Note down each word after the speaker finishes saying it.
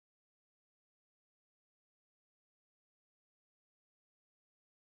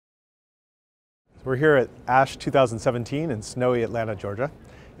We're here at ASH 2017 in snowy Atlanta, Georgia,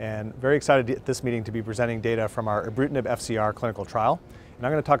 and very excited at this meeting to be presenting data from our ibrutinib FCR clinical trial. And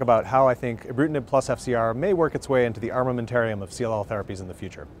I'm going to talk about how I think ibrutinib plus FCR may work its way into the armamentarium of CLL therapies in the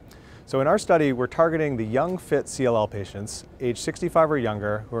future. So in our study, we're targeting the young, fit CLL patients, age 65 or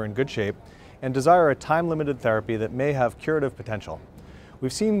younger, who are in good shape, and desire a time-limited therapy that may have curative potential.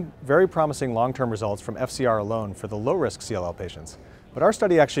 We've seen very promising long-term results from FCR alone for the low-risk CLL patients. But our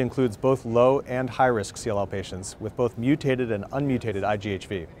study actually includes both low and high-risk CLL patients with both mutated and unmutated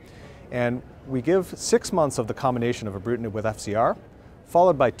IGHV. And we give 6 months of the combination of ibrutinib with FCR,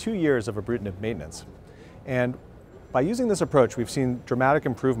 followed by 2 years of ibrutinib maintenance. And by using this approach, we've seen dramatic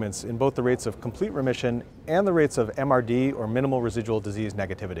improvements in both the rates of complete remission and the rates of MRD, or minimal residual disease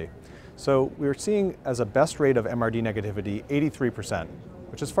negativity. So we're seeing as a best rate of MRD negativity 83%,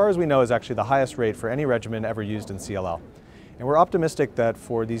 which as far as we know is actually the highest rate for any regimen ever used in CLL. And we're optimistic that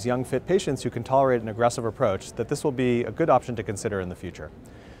for these young, fit patients who can tolerate an aggressive approach, that this will be a good option to consider in the future.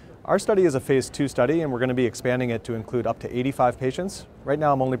 Our study is a phase 2 study, and we're going to be expanding it to include up to 85 patients. Right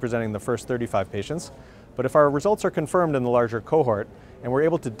now I'm only presenting the first 35 patients, but if our results are confirmed in the larger cohort, and we're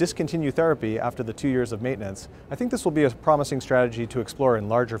able to discontinue therapy after the 2 years of maintenance, I think this will be a promising strategy to explore in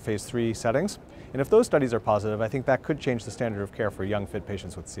larger phase 3 settings. And if those studies are positive, I think that could change the standard of care for young, fit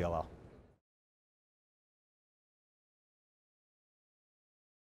patients with CLL.